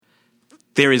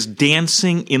There is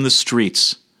dancing in the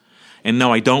streets. And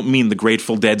no, I don't mean the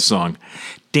Grateful Dead song.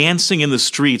 Dancing in the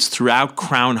streets throughout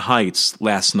Crown Heights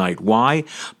last night. Why?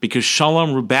 Because Shalom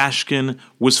Rubashkin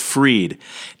was freed.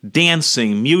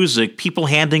 Dancing, music, people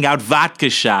handing out vodka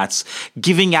shots,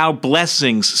 giving out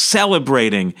blessings,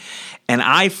 celebrating. And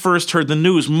I first heard the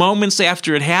news moments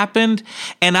after it happened,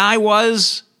 and I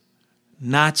was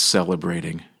not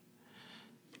celebrating.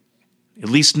 At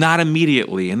least not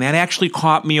immediately. And that actually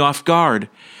caught me off guard.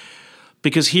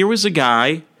 Because here was a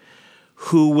guy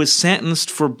who was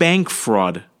sentenced for bank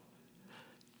fraud.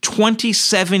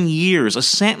 27 years, a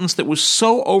sentence that was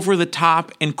so over the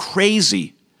top and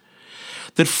crazy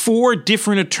that 4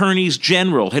 different attorneys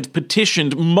general had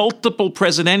petitioned multiple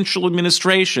presidential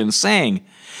administrations saying,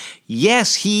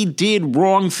 yes, he did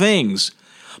wrong things,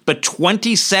 but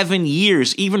 27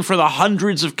 years, even for the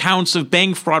hundreds of counts of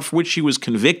bank fraud for which he was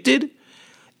convicted,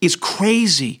 is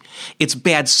crazy. It's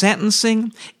bad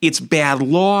sentencing. It's bad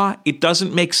law. It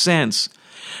doesn't make sense.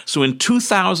 So in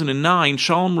 2009,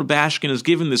 Shalom Rubashkin is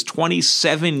given this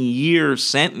 27-year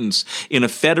sentence in a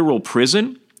federal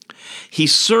prison. He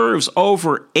serves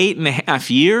over 8.5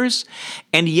 years.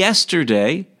 And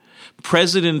yesterday,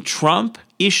 President Trump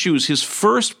issues his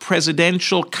first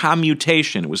presidential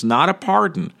commutation. It was not a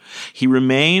pardon. He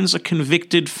remains a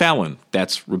convicted felon.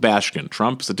 That's Rubashkin.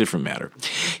 Trump is a different matter.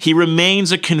 He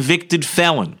remains a convicted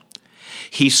felon.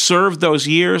 He served those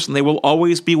years, and they will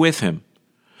always be with him.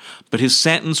 But his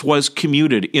sentence was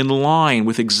commuted in line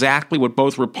with exactly what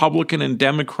both Republican and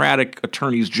Democratic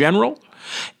attorneys general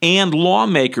and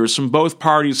lawmakers from both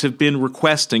parties have been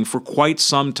requesting for quite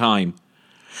some time.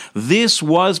 This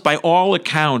was, by all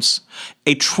accounts,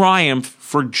 a triumph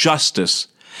for justice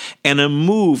and a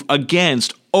move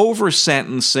against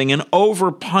over-sentencing and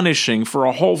over-punishing for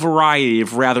a whole variety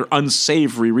of rather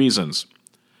unsavory reasons.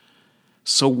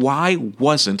 So why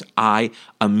wasn't I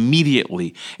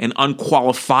immediately and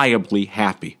unqualifiably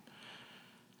happy?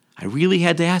 I really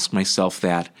had to ask myself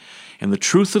that. And the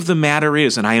truth of the matter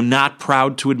is, and I am not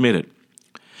proud to admit it,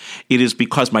 it is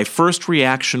because my first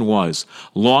reaction was,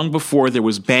 long before there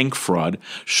was bank fraud,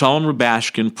 Shalom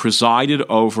Rubashkin presided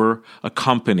over a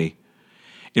company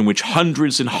in which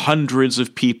hundreds and hundreds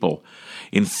of people,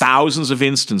 in thousands of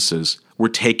instances, were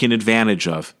taken advantage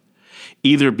of,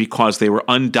 either because they were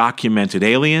undocumented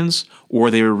aliens or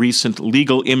they were recent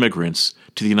legal immigrants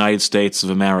to the United States of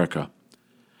America.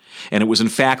 And it was, in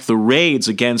fact, the raids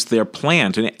against their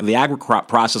plant, the agri-crop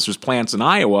processors' plants in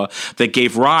Iowa, that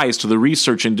gave rise to the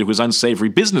research into his unsavory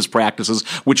business practices,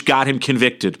 which got him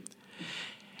convicted.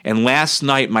 And last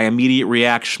night, my immediate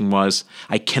reaction was,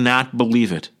 I cannot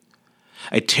believe it.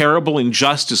 A terrible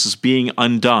injustice is being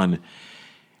undone,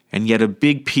 and yet a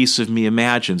big piece of me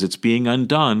imagines it's being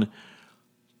undone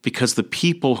because the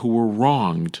people who were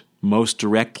wronged most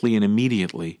directly and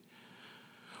immediately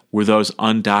were those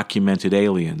undocumented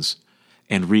aliens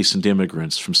and recent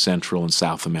immigrants from Central and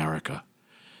South America.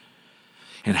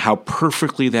 And how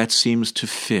perfectly that seems to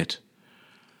fit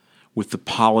with the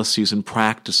policies and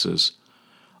practices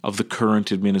of the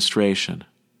current administration.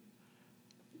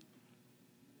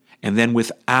 And then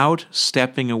without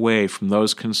stepping away from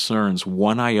those concerns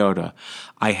one iota,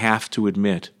 I have to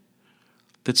admit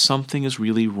that something is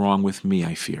really wrong with me,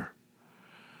 I fear.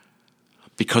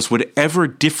 Because whatever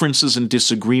differences and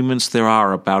disagreements there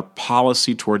are about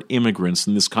policy toward immigrants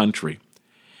in this country,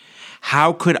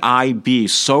 how could I be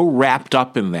so wrapped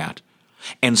up in that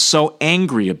and so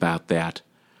angry about that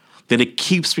it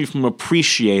keeps me from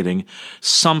appreciating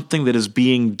something that is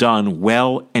being done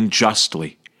well and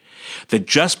justly? That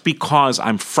just because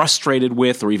I'm frustrated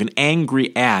with or even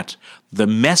angry at the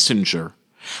messenger,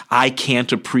 I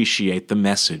can't appreciate the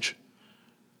message.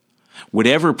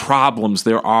 Whatever problems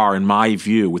there are, in my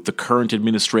view, with the current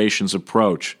administration's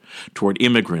approach toward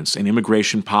immigrants and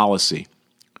immigration policy,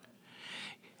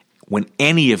 when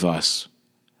any of us,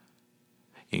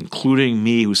 including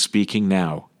me who's speaking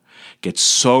now, get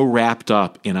so wrapped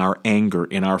up in our anger,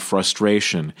 in our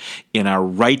frustration, in our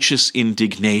righteous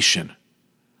indignation,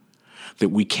 that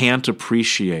we can't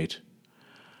appreciate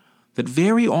that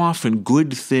very often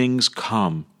good things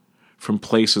come from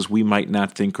places we might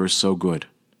not think are so good.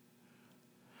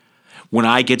 When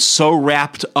I get so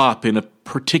wrapped up in a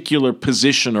particular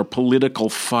position or political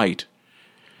fight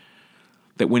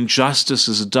that when justice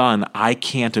is done, I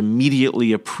can't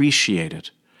immediately appreciate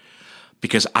it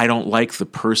because I don't like the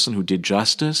person who did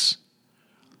justice,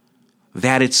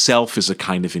 that itself is a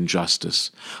kind of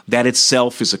injustice. That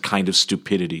itself is a kind of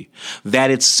stupidity. That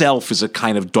itself is a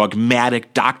kind of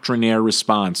dogmatic, doctrinaire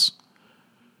response.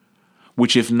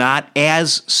 which, if not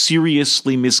as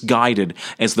seriously misguided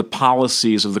as the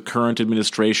policies of the current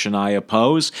administration I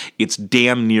oppose, it's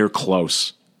damn near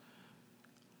close.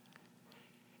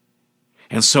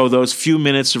 And so those few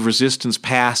minutes of resistance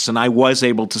passed, and I was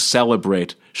able to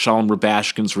celebrate Shalom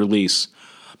Rubashkin's release,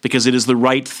 because it is the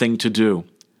right thing to do.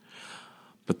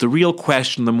 But the real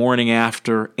question the morning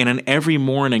after, and in every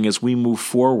morning as we move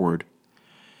forward,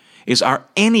 is, are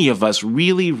any of us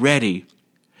really ready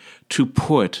to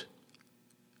put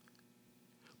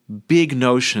big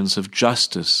notions of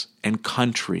justice and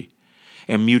country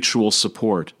and mutual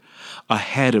support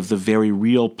ahead of the very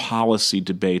real policy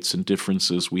debates and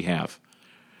differences we have?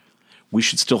 We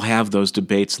should still have those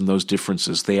debates and those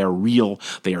differences. They are real,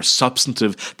 they are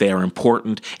substantive, they are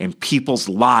important, and people's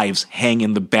lives hang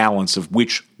in the balance of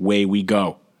which way we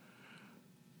go.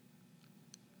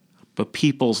 But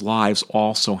people's lives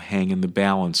also hang in the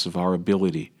balance of our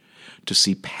ability to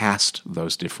see past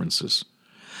those differences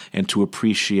and to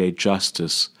appreciate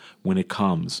justice when it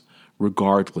comes,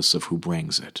 regardless of who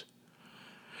brings it.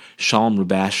 Shalom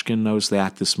Rubashkin knows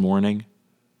that this morning,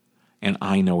 and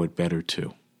I know it better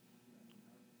too.